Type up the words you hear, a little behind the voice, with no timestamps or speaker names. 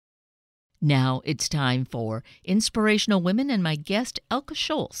Now it's time for Inspirational Women and my guest, Elke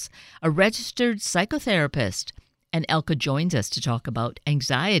Scholz, a registered psychotherapist. And Elke joins us to talk about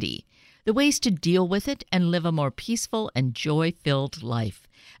anxiety, the ways to deal with it and live a more peaceful and joy-filled life.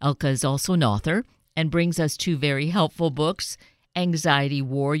 Elke is also an author and brings us two very helpful books, Anxiety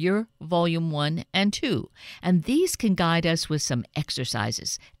Warrior, Volume 1 and 2. And these can guide us with some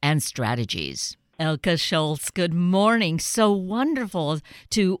exercises and strategies. Elke Scholz, good morning. So wonderful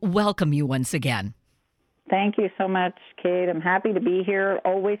to welcome you once again. Thank you so much, Kate. I'm happy to be here.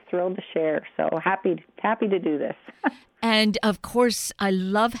 Always thrilled to share. So happy to do this. And of course, I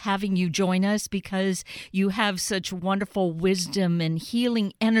love having you join us because you have such wonderful wisdom and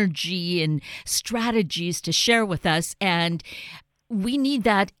healing energy and strategies to share with us. And we need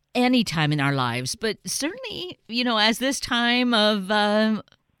that anytime in our lives. But certainly, as this time of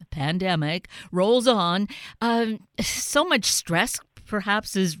pandemic rolls on, so much stress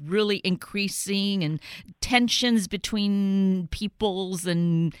perhaps is really increasing, and tensions between peoples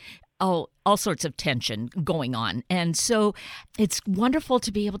and all sorts of tension going on. And so it's wonderful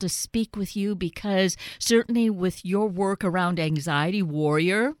to be able to speak with you because certainly with your work around Anxiety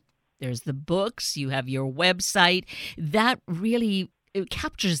Warrior, there's the books, you have your website, that really it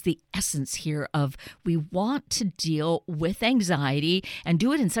captures the essence here of we want to deal with anxiety and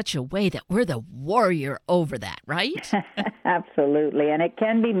do it in such a way that we're the warrior over that, right? Absolutely. And it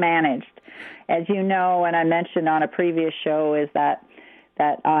can be managed. As you know, and I mentioned on a previous show, is that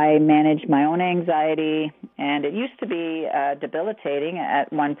I manage my own anxiety, and it used to be debilitating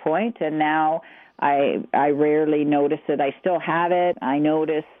at one point, and now I rarely notice it. I still have it. I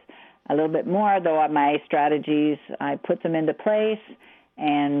notice a little bit more, though my strategies, I put them into place,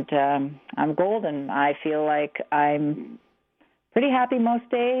 and I'm golden. I feel like I'm pretty happy most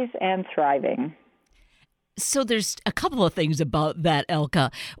days and thriving. So there's a couple of things about that,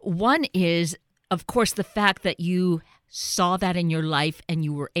 Elke. One is, of course, the fact that you saw that in your life and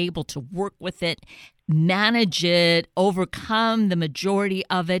you were able to work with it, manage it, overcome the majority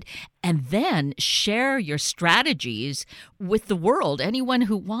of it, and then share your strategies with the world. Anyone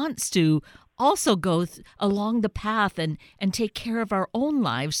who wants to also go along the path and take care of our own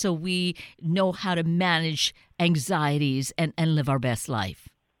lives so we know how to manage anxieties and live our best life.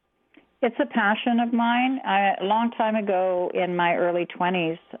 It's a passion of mine. A long time ago, in my early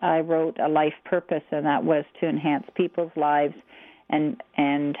 20s, I wrote a life purpose, and that was to enhance people's lives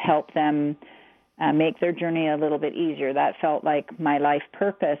and help them make their journey a little bit easier. That felt like my life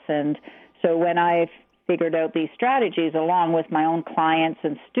purpose. And so when I figured out these strategies along with my own clients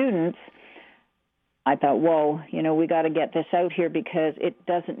and students, I thought, whoa, we got to get this out here because it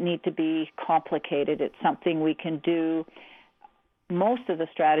doesn't need to be complicated. It's something we can do. Most of the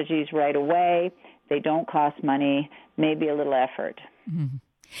strategies right away, they don't cost money, maybe a little effort.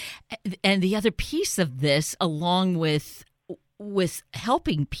 Mm-hmm. And the other piece of this, along with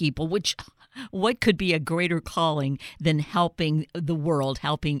helping people, which what could be a greater calling than helping the world,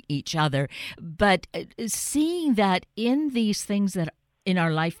 helping each other, but seeing that in these things that in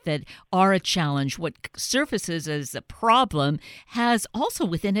our life that are a challenge, what surfaces as a problem has also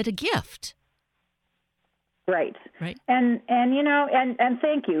within it a gift. Right. And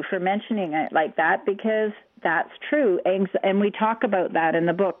thank you for mentioning it like that, because that's true. And we talk about that in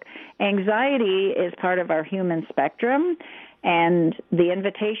the book. Anxiety is part of our human spectrum, and the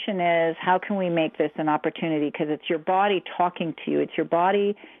invitation is, how can we make this an opportunity? Because it's your body talking to you. It's your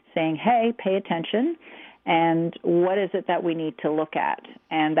body saying, hey, pay attention, and what is it that we need to look at?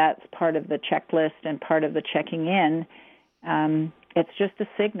 And that's part of the checklist and part of the checking in. It's just a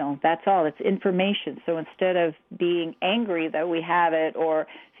signal. That's all. It's information. So instead of being angry that we have it or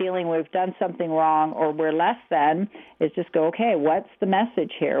feeling we've done something wrong or we're less than, is just go, okay, what's the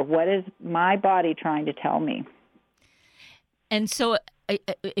message here? What is my body trying to tell me? And so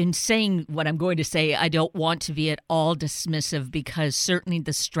in saying what I'm going to say, I don't want to be at all dismissive, because certainly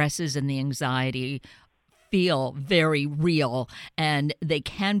the stresses and the anxiety feel very real, and they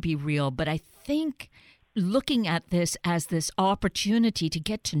can be real. But I think looking at this as this opportunity to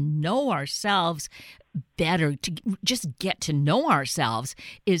get to know ourselves better, to just get to know ourselves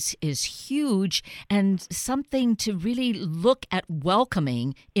is huge, and something to really look at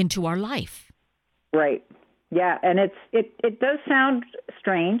welcoming into our life. Right. Yeah, and it does sound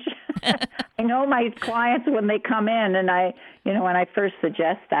strange. I know my clients when they come in, and when I first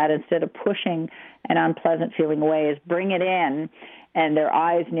suggest that, instead of pushing an unpleasant feeling away, is bring it in, and their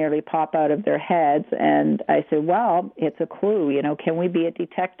eyes nearly pop out of their heads. And I said, well, it's a clue. Can we be a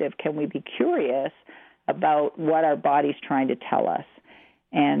detective? Can we be curious about what our body's trying to tell us?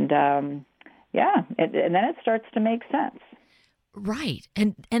 And and then it starts to make sense. Right.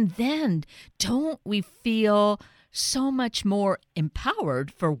 And then don't we feel so much more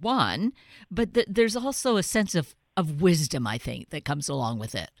empowered, for one, but there's also a sense of wisdom, I think, that comes along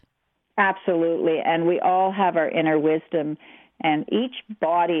with it. Absolutely. And we all have our inner wisdom, and each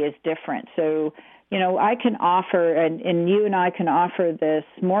body is different. So, I can offer, and you and I can offer this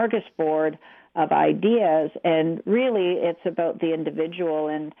smorgasbord of ideas, and really it's about the individual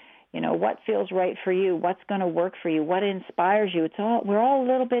and, what feels right for you, what's going to work for you, what inspires you. We're all a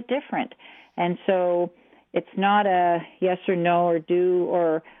little bit different. And so it's not a yes or no or do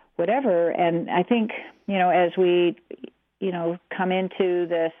or whatever. And I think, as we, come into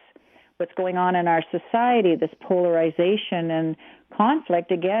this, what's going on in our society, this polarization and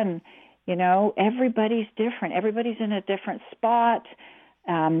conflict, again, everybody's different. Everybody's in a different spot.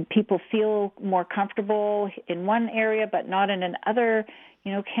 People feel more comfortable in one area but not in another.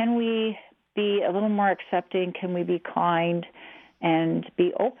 Can we be a little more accepting? Can we be kind and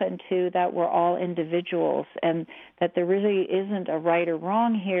be open to that we're all individuals and that there really isn't a right or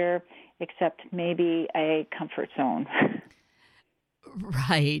wrong here except maybe a comfort zone?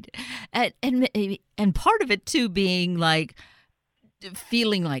 Right. And part of it, too, being like,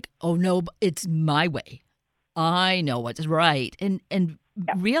 feeling like, oh, no, it's my way. I know what's right. And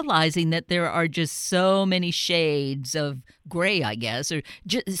realizing that there are just so many shades of gray, I guess, or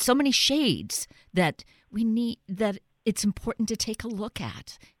just so many shades that we need, that it's important to take a look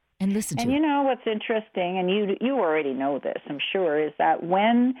at and listen to. And what's interesting, and you already know this, I'm sure, is that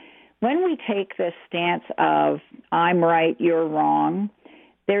when we take this stance of I'm right, you're wrong,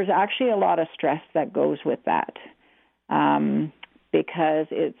 there's actually a lot of stress that goes with that. Because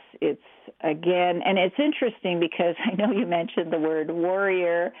it's again, and it's interesting because I know you mentioned the word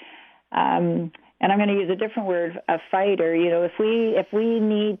warrior, and I'm going to use a different word, a fighter. If we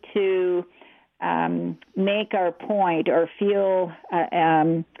need to make our point or feel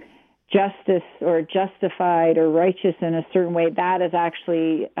justice or justified or righteous in a certain way, that is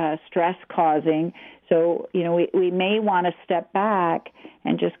actually stress causing. So, we may want to step back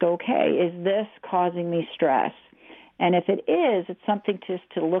and just go, okay, is this causing me stress? And if it is, it's something just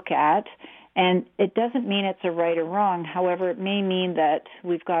to look at. And it doesn't mean it's a right or wrong. However, it may mean that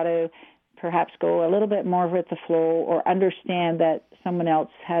we've got to perhaps go a little bit more with the flow or understand that someone else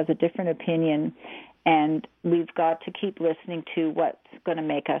has a different opinion. And we've got to keep listening to what's going to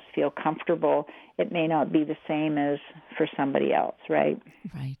make us feel comfortable. It may not be the same as for somebody else, right?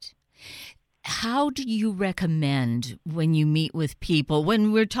 Right. How do you recommend when you meet with people,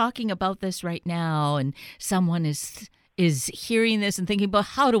 when we're talking about this right now and someone is hearing this and thinking, well,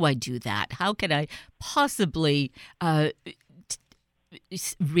 how do I do that? How can I possibly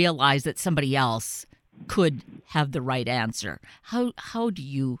realize that somebody else could have the right answer? How do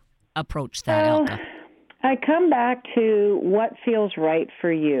you approach that, Elke? I come back to what feels right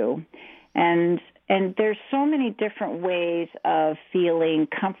for you. And there's so many different ways of feeling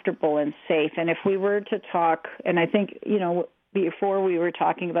comfortable and safe. And if we were to talk, and I think, before we were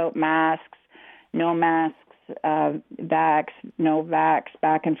talking about masks, no masks, vax, no vax,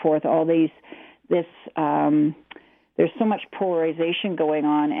 back and forth, all there's so much polarization going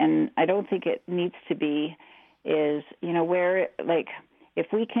on. And I don't think it needs to be where, if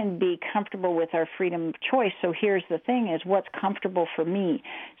we can be comfortable with our freedom of choice. So here's the thing is what's comfortable for me.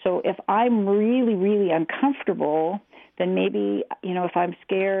 So if I'm really, really uncomfortable, then maybe, if I'm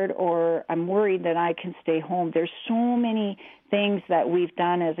scared or I'm worried, then I can stay home. There's so many things that we've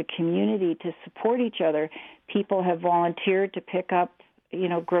done as a community to support each other. People have volunteered to pick up,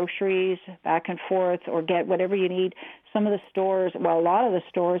 groceries back and forth or get whatever you need. Some of the stores, a lot of the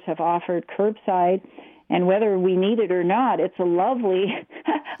stores have offered curbside. And whether we need it or not, it's a lovely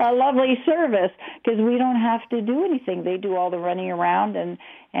service because we don't have to do anything. They do all the running around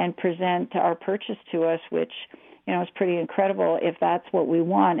and present our purchase to us, which, is pretty incredible if that's what we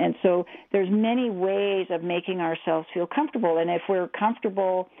want. And so there's many ways of making ourselves feel comfortable. And if we're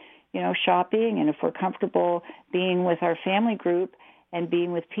comfortable, shopping, and if we're comfortable being with our family group and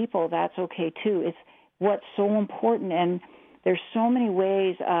being with people, that's okay too. It's what's so important. And there's so many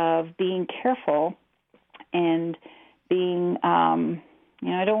ways of being careful and being, I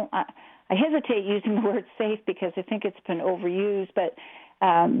hesitate using the word safe because I think it's been overused, but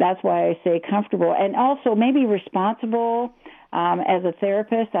that's why I say comfortable. And also maybe responsible. As a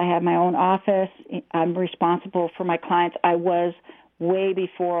therapist, I have my own office. I'm responsible for my clients. I was way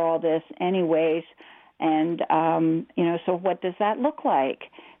before all this anyways. And, so what does that look like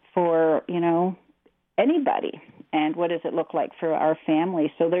for, anybody? And what does it look like for our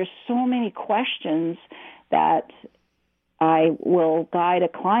family? So there's so many questions that I will guide a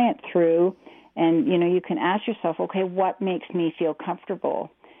client through And, you can ask yourself, okay, what makes me feel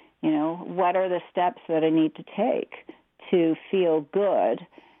comfortable? What are the steps that I need to take to feel good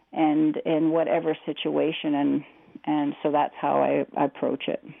and in whatever situation? And so that's how I approach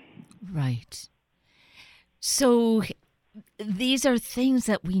it. Right. So these are things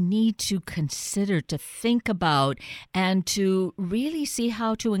that we need to consider, to think about, and to really see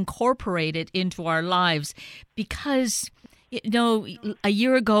how to incorporate it into our lives. Because, a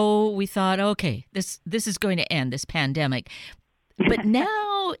year ago we thought, okay, this is going to end, this pandemic. But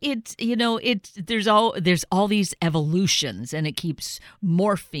now there's all these evolutions, and it keeps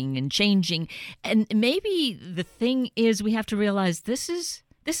morphing and changing. And maybe the thing is, we have to realize this is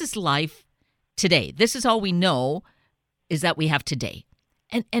life today. This is all we know is that we have today,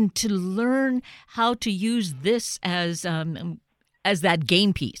 and to learn how to use this as that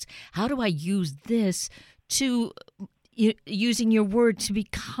game piece. How do I use this to, using your word, to be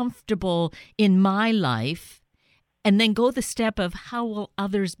comfortable in my life? And then go the step of how will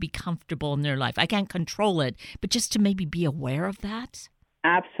others be comfortable in their life? I can't control it, but just to maybe be aware of that.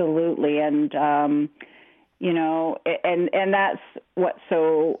 Absolutely. And, and that's what,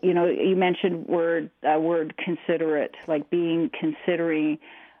 so, you mentioned word considerate, like being considering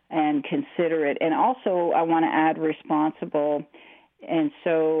and considerate. And also I want to add responsible. And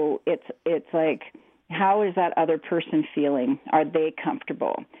so it's like, how is that other person feeling? Are they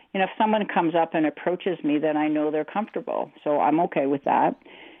comfortable? If someone comes up and approaches me, then I know they're comfortable. So I'm okay with that.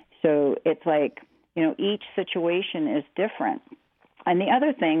 So it's like, each situation is different. And the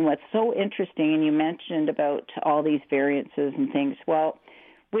other thing, what's so interesting, and you mentioned about all these variances and things, well,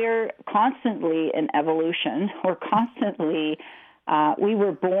 we're constantly in evolution. We're constantly, we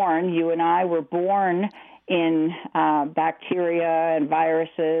were born, you and I were born in bacteria and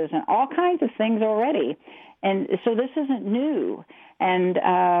viruses and all kinds of things already. And so this isn't new. And,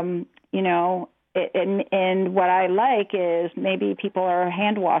 and what I like is maybe people are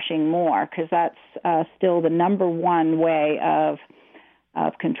hand washing more, because that's still the number one way of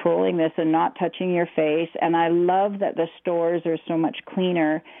controlling this, and not touching your face. And I love that the stores are so much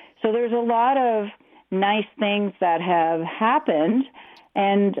cleaner. So there's a lot of nice things that have happened.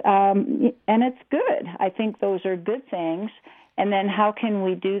 And it's good. I think those are good things. And then how can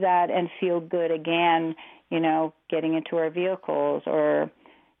we do that and feel good again, getting into our vehicles or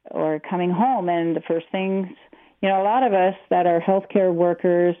coming home? And the first things, a lot of us that are healthcare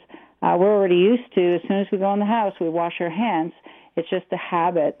workers, we're already used to, as soon as we go in the house, we wash our hands. It's just a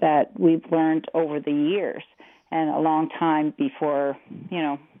habit that we've learned over the years and a long time before,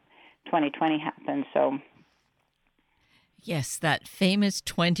 2020 happened. So. Yes, that famous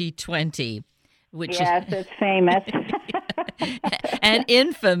 2020, which yes, it's famous and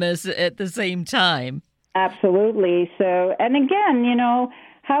infamous at the same time. Absolutely. So, and again,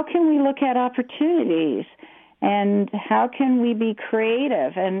 how can we look at opportunities, and how can we be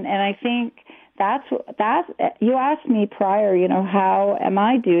creative? And I think that's you asked me prior, how am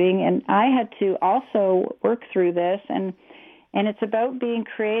I doing? And I had to also work through this, and it's about being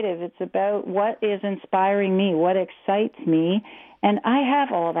creative. It's about what is inspiring me, what excites me. And I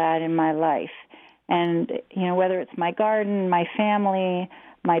have all that in my life. And, whether it's my garden, my family,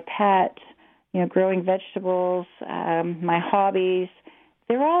 my pet, growing vegetables, my hobbies,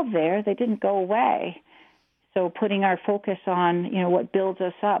 they're all there. They didn't go away. So putting our focus on, what builds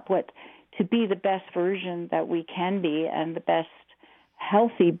us up, to be the best version that we can be, and the best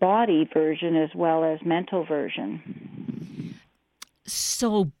healthy body version as well as mental version.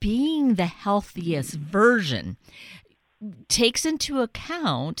 So being the healthiest version takes into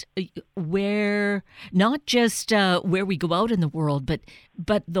account where, not just where we go out in the world,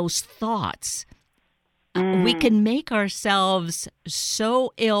 but those thoughts. We can make ourselves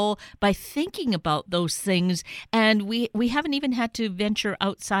so ill by thinking about those things, and we haven't even had to venture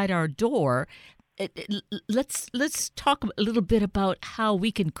outside our door. Let's talk a little bit about how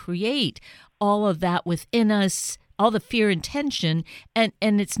we can create all of that within us, all the fear and tension, and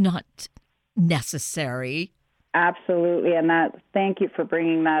it's not necessary. Absolutely, and thank you for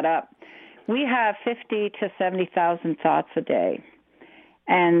bringing that up. We have 50 to 70,000 thoughts a day,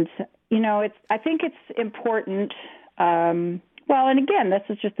 and I think it's important. And again, this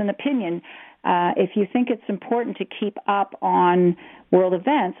is just an opinion. If you think it's important to keep up on world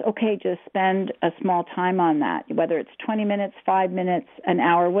events, okay, just spend a small time on that. Whether it's 20 minutes, 5 minutes, an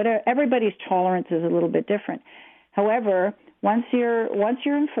hour, whatever. Everybody's tolerance is a little bit different. However, once you're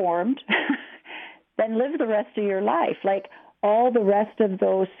informed, then live the rest of your life. Like all the rest of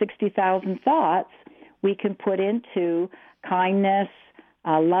those 60,000 thoughts, we can put into kindness,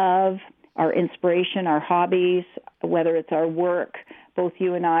 love, our inspiration, our hobbies, whether it's our work, both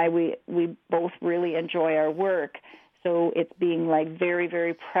you and I, we both really enjoy our work. So it's being like very,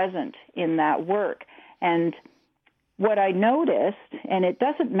 very present in that work. And what I noticed, and it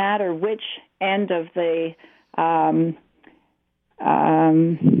doesn't matter which end of the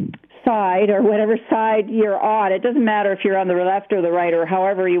side or whatever side you're on, it doesn't matter if you're on the left or the right or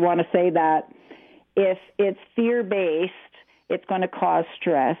however you want to say that. If it's fear-based, it's going to cause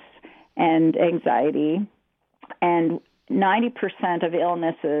stress and anxiety. And 90% of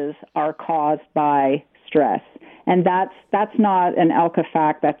illnesses are caused by stress. And that's not an Elke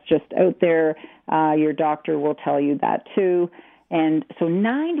fact. That's just out there. Your doctor will tell you that too. And so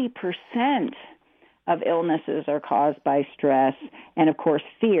 90% of illnesses are caused by stress. And of course,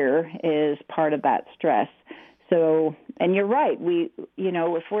 fear is part of that stress. So, and you're right.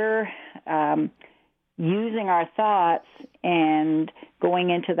 If we're using our thoughts and going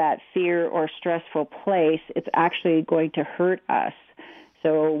into that fear or stressful place, it's actually going to hurt us.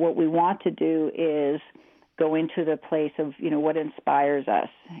 So what we want to do is go into the place of, what inspires us.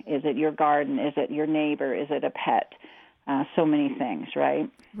 Is it your garden? Is it your neighbor? Is it a pet? So many things, right?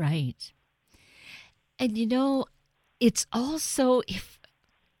 Right. And, it's also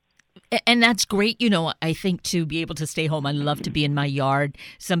and that's great, I think, to be able to stay home. I love to be in my yard.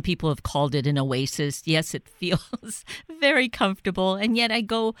 Some people have called it an oasis. Yes, it feels very comfortable. And yet I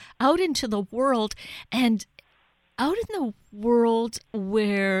go out into the world, and out in the world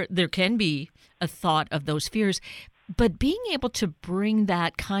where there can be a thought of those fears, but being able to bring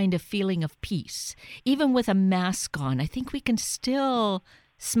that kind of feeling of peace, even with a mask on, I think we can still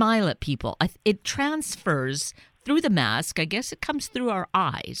smile at people. It transfers through the mask. I guess it comes through our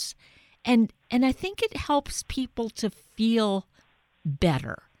eyes. And I think it helps people to feel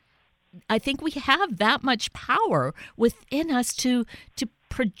better. I think we have that much power within us to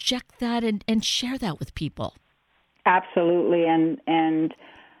project that and share that with people. Absolutely. And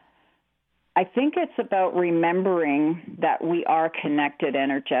I think it's about remembering that we are connected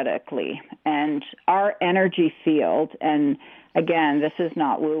energetically, and our energy field, and again, this is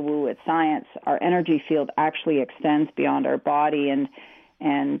not woo-woo, it's science, our energy field actually extends beyond our body. And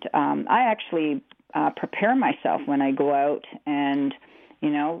I actually prepare myself when I go out and,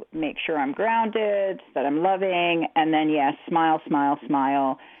 make sure I'm grounded, that I'm loving, and then, yes, smile, smile,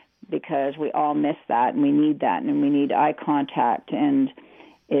 smile, because we all miss that, and we need that, and we need eye contact, and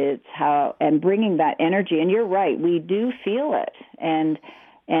and bringing that energy. And you're right, we do feel it, and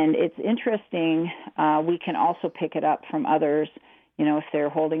it's interesting. We can also pick it up from others. If they're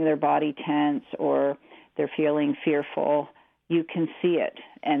holding their body tense or they're feeling fearful, you can see it.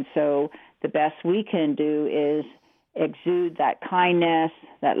 And so the best we can do is exude that kindness,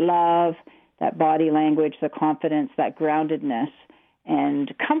 that love, that body language, the confidence, that groundedness,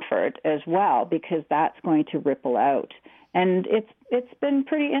 and comfort as well, because that's going to ripple out. And it's been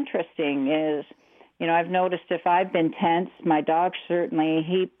pretty interesting. I've noticed if I've been tense, my dog certainly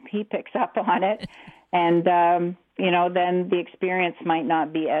he picks up on it, and then the experience might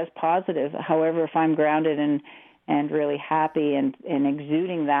not be as positive. However, if I'm grounded and really happy and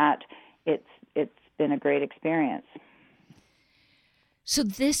exuding that, it's been a great experience. So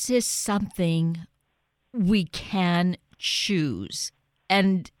this is something we can choose,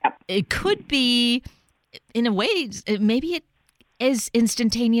 and it could be, in a way, maybe it is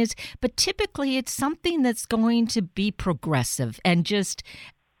instantaneous, but typically it's something that's going to be progressive and just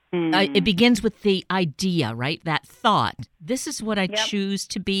it begins with the idea, right? That thought. This is what I choose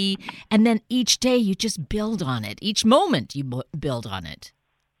to be, and then each day you just build on it. Each moment you build on it.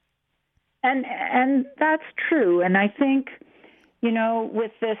 And that's true. And I think,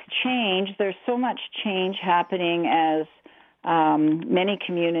 with this change, there's so much change happening as many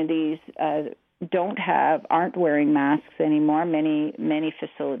communities aren't wearing masks anymore. Many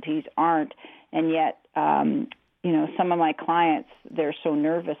facilities aren't, and yet, some of my clients, they're so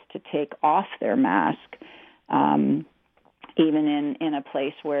nervous to take off their mask, even in a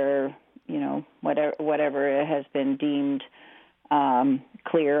place where whatever has been deemed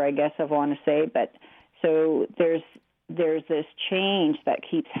clear, I guess I want to say. But so there's this change that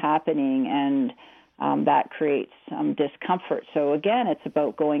keeps happening, and that creates some discomfort. So again, it's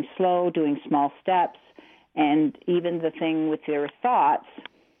about going slow, doing small steps, and even the thing with your thoughts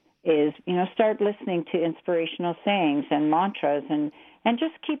is, start listening to inspirational sayings and mantras, and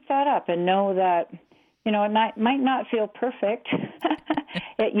just keep that up, and know that, it might not feel perfect.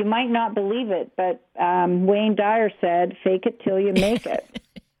 You might not believe it, but Wayne Dyer said, fake it till you make it.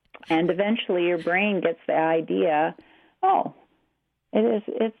 And eventually your brain gets the idea, it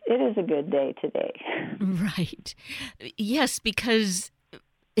is a good day today. Right. Yes, because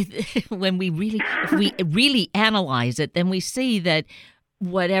when if we really analyze it, then we see that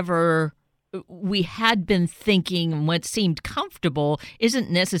whatever we had been thinking and what seemed comfortable isn't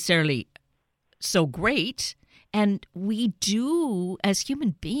necessarily so great. And we do, as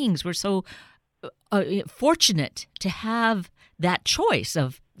human beings, we're so fortunate to have that choice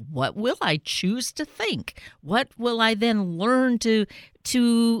of what will I choose to think? What will I then learn to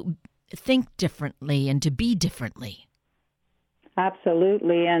think differently and to be differently?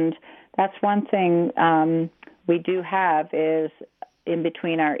 Absolutely. And that's one thing we do have is in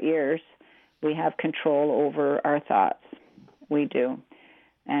between our ears, we have control over our thoughts. We do.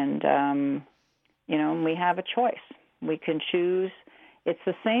 And, we have a choice. We can choose. It's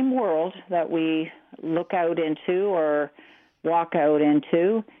the same world that we look out into or walk out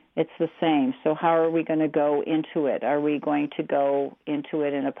into. It's the same. So how are we going to go into it? Are we going to go into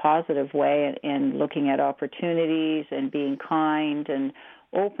it in a positive way and looking at opportunities and being kind and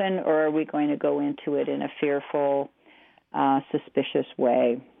open, or are we going to go into it in a fearful, suspicious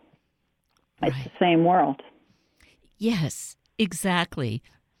way? It's the same world. Yes, exactly.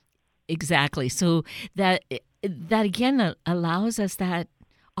 Exactly. So that again allows us that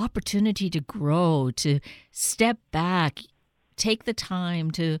opportunity to grow, to step back, take the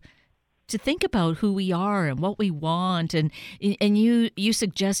time to think about who we are and what we want, and you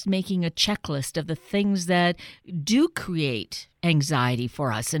suggest making a checklist of the things that do create anxiety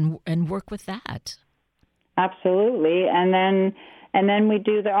for us and work with that. Absolutely. And then we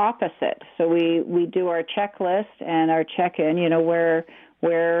do the opposite. So we do our checklist and our check-in,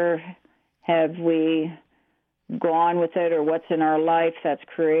 where have we gone with it, or what's in our life that's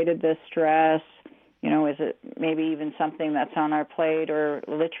created this stress? Is it maybe even something that's on our plate, or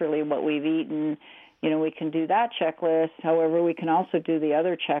literally what we've eaten? We can do that checklist. However, we can also do the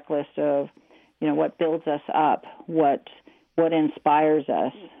other checklist of, what builds us up, what inspires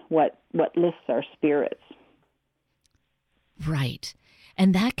us, what lifts our spirits. Right.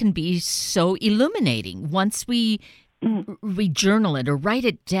 And that can be so illuminating once we journal it or write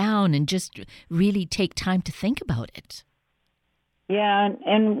it down and just really take time to think about it. Yeah,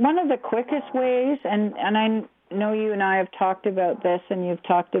 and one of the quickest ways, and I know you and I have talked about this, and you've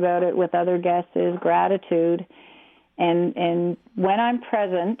talked about it with other guests, is gratitude. And when I'm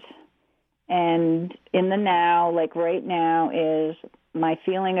present and in the now, like right now, is my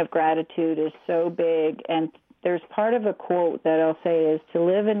feeling of gratitude is so big. And there's part of a quote that I'll say is, to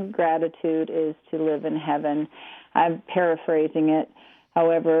live in gratitude is to live in heaven. I'm paraphrasing it.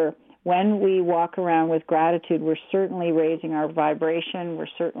 However, when we walk around with gratitude, we're certainly raising our vibration. We're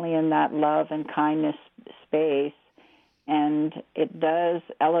certainly in that love and kindness space, and it does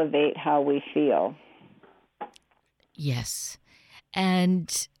elevate how we feel. Yes.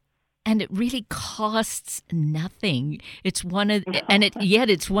 And it really costs nothing. It's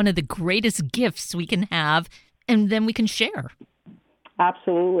it's one of the greatest gifts we can have, and then we can share.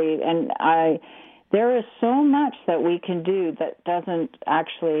 Absolutely. And there is so much that we can do that doesn't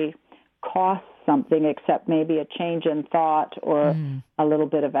actually cost something, except maybe a change in thought or a little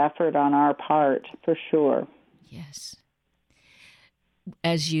bit of effort on our part, for sure. Yes.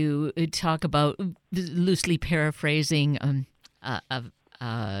 As you talk about, loosely paraphrasing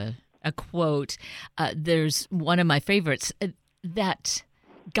a quote, there's one of my favorites that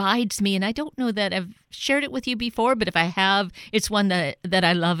guides me, and I don't know that I've shared it with you before, but if I have, it's one that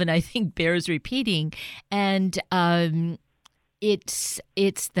I love and I think bears repeating. And it's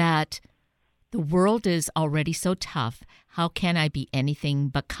that the world is already so tough. How can I be anything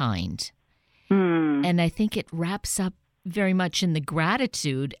but kind? And I think it wraps up very much in the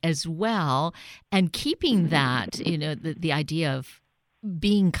gratitude as well, and keeping that, the idea of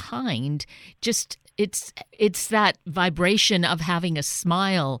being kind, just it's that vibration of having a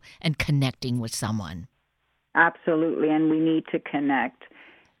smile and connecting with someone. Absolutely, and we need to connect.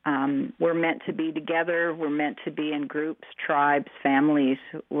 We're meant to be together. We're meant to be in groups, tribes, families.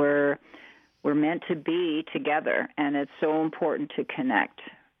 We're meant to be together, and it's so important to connect.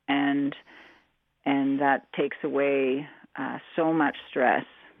 And that takes away so much stress,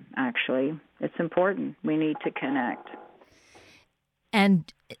 actually. It's important. We need to connect.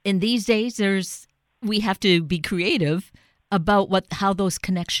 And in these days, we have to be creative about how those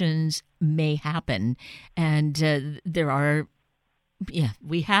connections may happen. And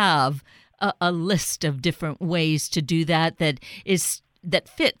we have a list of different ways to do that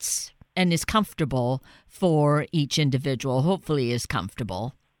fits and is comfortable for each individual, hopefully is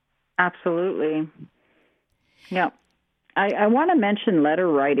comfortable. Absolutely. Yeah. I want to mention letter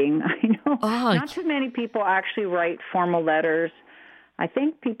writing. I know not too many people actually write formal letters. I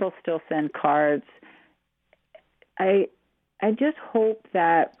think people still send cards. I I just hope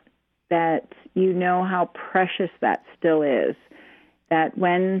that you know how precious that still is. That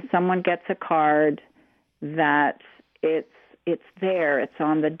when someone gets a card, that it's there, it's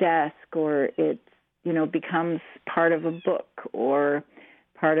on the desk, or it's, becomes part of a book or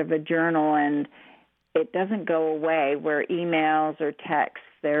part of a journal, and it doesn't go away. Where emails or texts,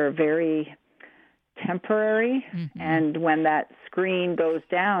 they're very temporary, and when that screen goes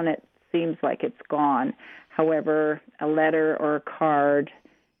down, it seems like it's gone. However, a letter or a card,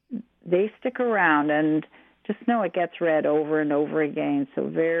 they stick around, and just know it gets read over and over again. So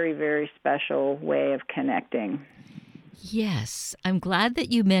very, very special way of connecting. Yes, I'm glad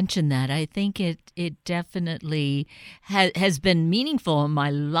that you mentioned that. I think it definitely has been meaningful in my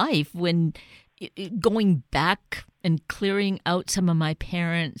life when going back and clearing out some of my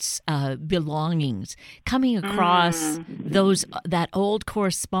parents' belongings, coming across that old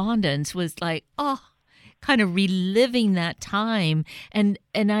correspondence was like, kind of reliving that time. And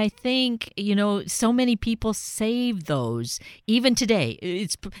I think, so many people save those. Even today,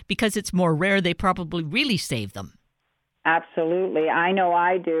 it's because it's more rare, they probably really save them. Absolutely. I know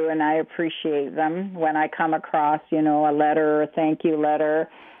I do, and I appreciate them when I come across, a letter or a thank you letter.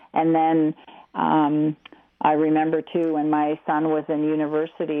 And then I remember, too, when my son was in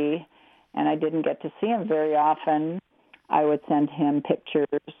university and I didn't get to see him very often, I would send him pictures.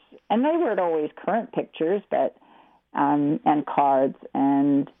 And they weren't always current pictures, but and cards.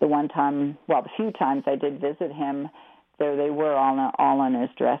 And the few times I did visit him, there they were all on his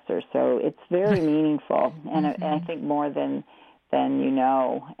dresser. So it's very meaningful, and I think more than you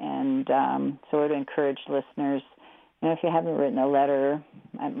know. And so I'd encourage listeners, if you haven't written a letter,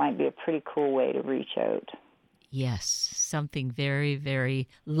 it might be a pretty cool way to reach out. Yes, something very, very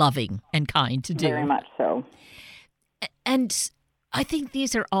loving and kind to do. Very much so. And I think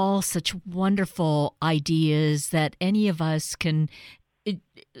these are all such wonderful ideas that any of us can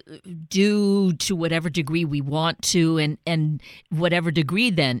do to whatever degree we want to, and whatever degree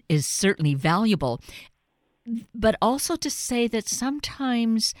then is certainly valuable. But also to say that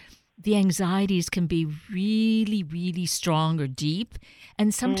sometimes the anxieties can be really, really strong or deep,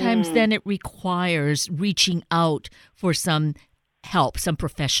 and sometimes then it requires reaching out for some help, some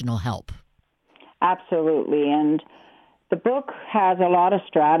professional help. Absolutely. And the book has a lot of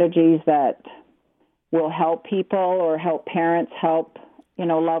strategies that will help people or help parents help,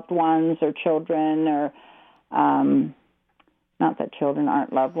 loved ones or children, or not that children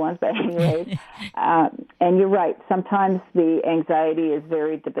aren't loved ones, but anyways. And you're right. Sometimes the anxiety is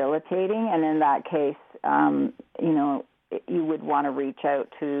very debilitating, and in that case, you would want to reach out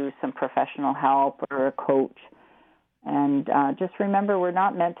to some professional help or a coach. And just remember, we're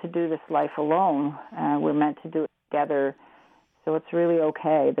not meant to do this life alone. We're meant to do it together. So it's really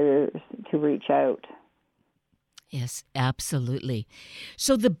okay to reach out. Yes, absolutely.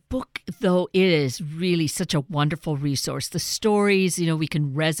 So the book, though, is really such a wonderful resource. The stories, we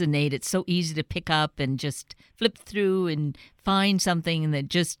can resonate. It's so easy to pick up and just flip through and find something that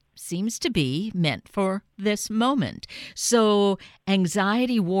just seems to be meant for this moment. So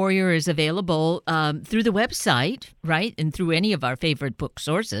Anxiety Warrior is available through the website, right? And through any of our favorite book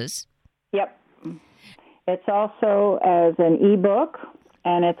sources. Yep. It's also as an ebook,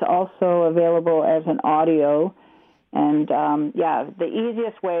 and it's also available as an audio. And, the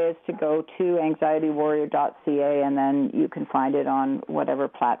easiest way is to go to anxietywarrior.ca, and then you can find it on whatever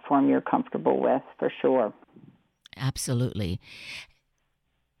platform you're comfortable with, for sure. Absolutely.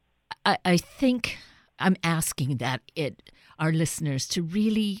 I think I'm asking that our listeners to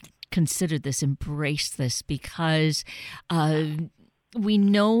really consider this, embrace this, because we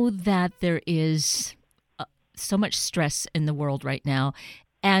know that there is so much stress in the world right now,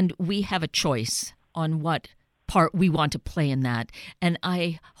 and we have a choice on what part we want to play in that. And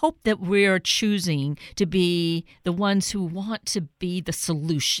I hope that we're choosing to be the ones who want to be the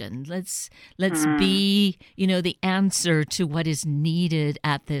solution. Let's be, the answer to what is needed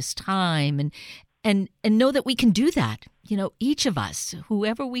at this time, and know that we can do that. Each of us,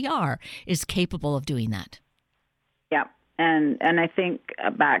 whoever we are, is capable of doing that. Yeah. And I think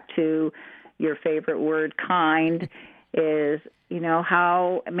back to your favorite word, kind, is,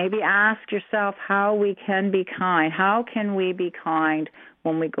 how, maybe ask yourself how we can be kind. How can we be kind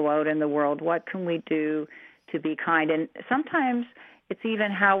when we go out in the world? What can we do to be kind? And sometimes it's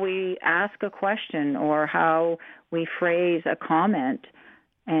even how we ask a question or how we phrase a comment.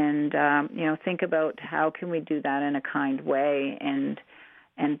 And, think about how can we do that in a kind way. And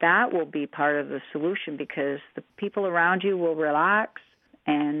that will be part of the solution, because the people around you will relax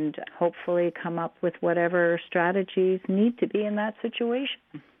and hopefully come up with whatever strategies need to be in that situation.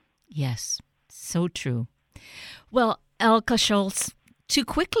 Yes, so true. Well, Elke Scholz, too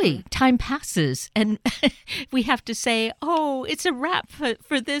quickly. Time passes, and we have to say, oh, it's a wrap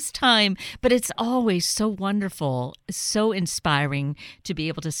for this time. But it's always so wonderful, so inspiring to be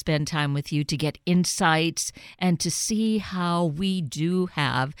able to spend time with you, to get insights, and to see how we do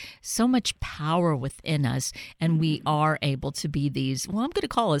have so much power within us, and we are able to be these, well, I'm going to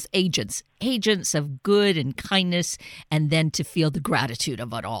call us agents of good and kindness, and then to feel the gratitude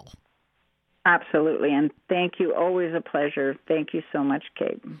of it all. Absolutely. And thank you. Always a pleasure. Thank you so much,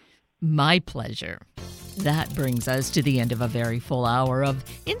 Kate. My pleasure. That brings us to the end of a very full hour of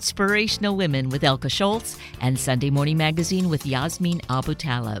Inspirational Women with Elke Scholz and Sunday Morning Magazine with Yasmin Abu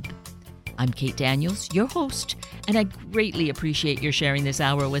Talib. I'm Kate Daniels, your host, and I greatly appreciate your sharing this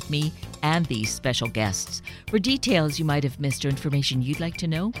hour with me and these special guests. For details you might have missed or information you'd like to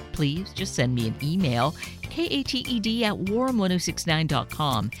know, please just send me an email,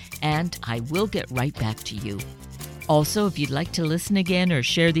 kated@warm1069.com, and I will get right back to you. Also, if you'd like to listen again or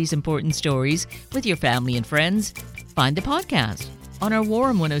share these important stories with your family and friends, find the podcast on our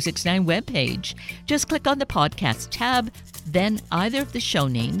Warm 1069 webpage. Just click on the podcast tab, then either of the show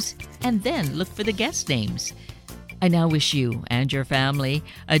names, and then look for the guest names. I now wish you and your family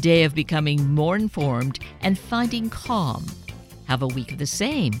a day of becoming more informed and finding calm. Have a week of the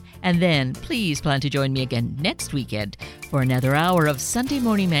same, and then please plan to join me again next weekend for another hour of Sunday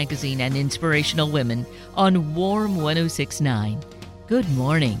Morning Magazine and Inspirational Women on Warm 1069. Good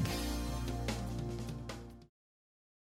morning.